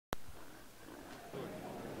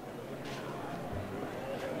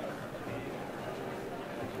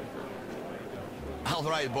All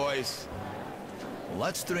right, boys.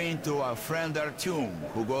 Let's train to our friend Artyom,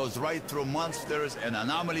 who goes right through monsters and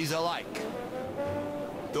anomalies alike.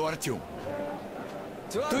 To Artyom.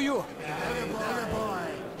 To you!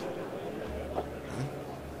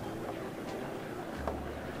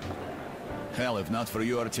 Hell, if not for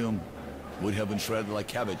you, Artyom, we'd have been shredded like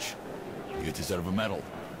cabbage. You deserve a medal.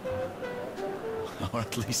 Or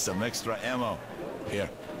at least some extra ammo. Here,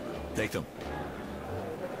 take them.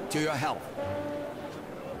 To your health.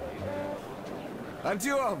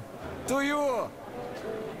 Artyom! To you!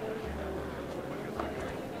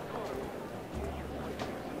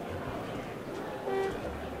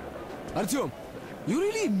 Artyom, you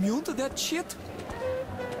really immune to that shit?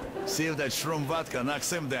 See if that shroom vodka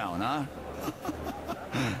knocks him down, huh?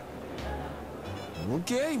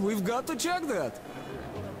 Okay, we've got to check that.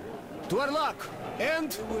 To our luck,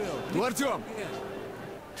 and to Artyom.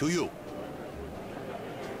 To you.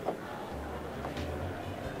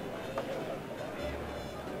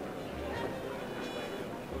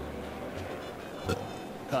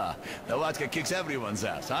 Ha, the vodka kicks everyone's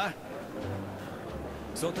ass, huh?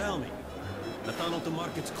 So tell me, the tunnel to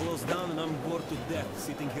market's closed down and I'm bored to death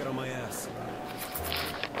sitting here on my ass.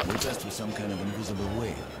 We passed through some kind of invisible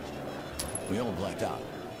wave. We all blacked out.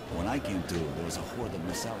 When I came to, there was a horde of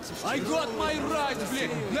missiles. I got my rights,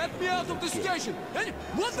 Blake! Let me out of the station! And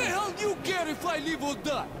what the hell do you care if I live or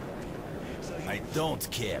die? I don't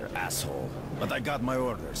care, asshole. But I got my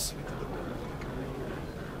orders.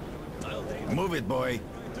 Move it, boy.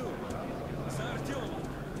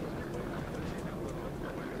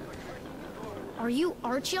 Are you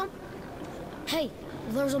Artyom? Hey,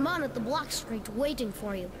 there's a man at the Black Street waiting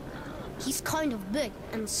for you. He's kind of big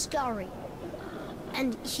and scary.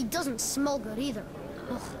 And he doesn't smell good either.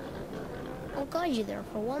 Ugh. I'll guide you there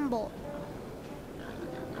for one bullet.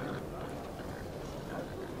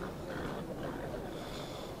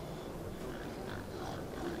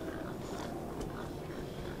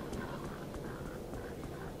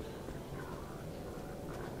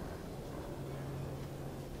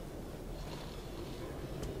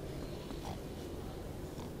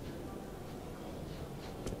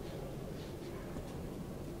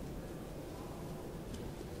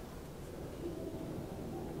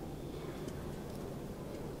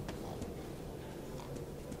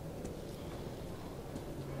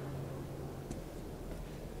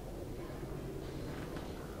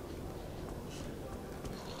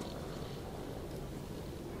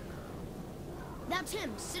 That's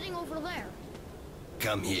him, sitting over there.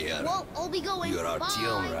 Come here. Well, I'll be going. You're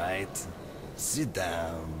Artyom, Bye. right? Sit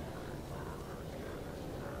down.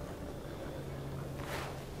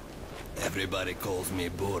 Everybody calls me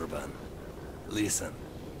Bourbon. Listen,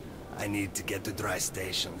 I need to get to Dry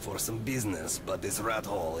Station for some business, but this rat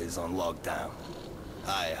hole is on lockdown.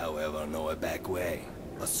 I, however, know a back way.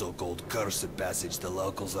 A so-called cursed passage the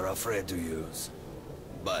locals are afraid to use.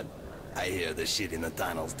 But I hear the shit in the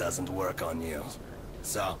tunnels doesn't work on you.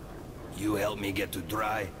 So, you help me get to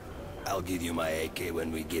Dry, I'll give you my AK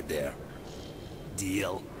when we get there.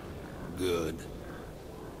 Deal? Good.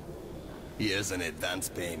 Here's an advance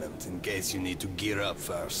payment in case you need to gear up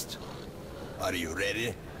first. Are you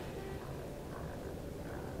ready?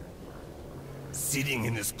 Sitting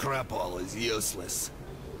in this crap hole is useless.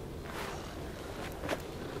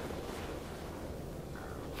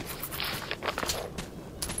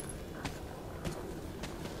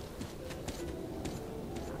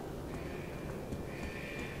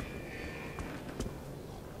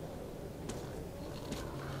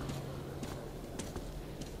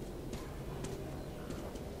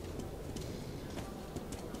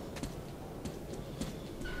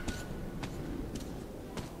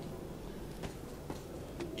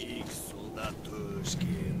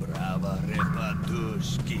 Браво,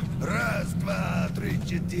 репатушки. Раз, два, три,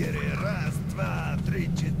 четыре. Раз, два, три,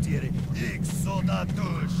 четыре.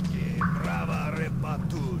 Икс-солдатушки. Браво,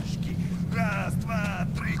 репатушки. Раз, два,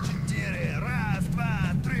 три, четыре. Раз,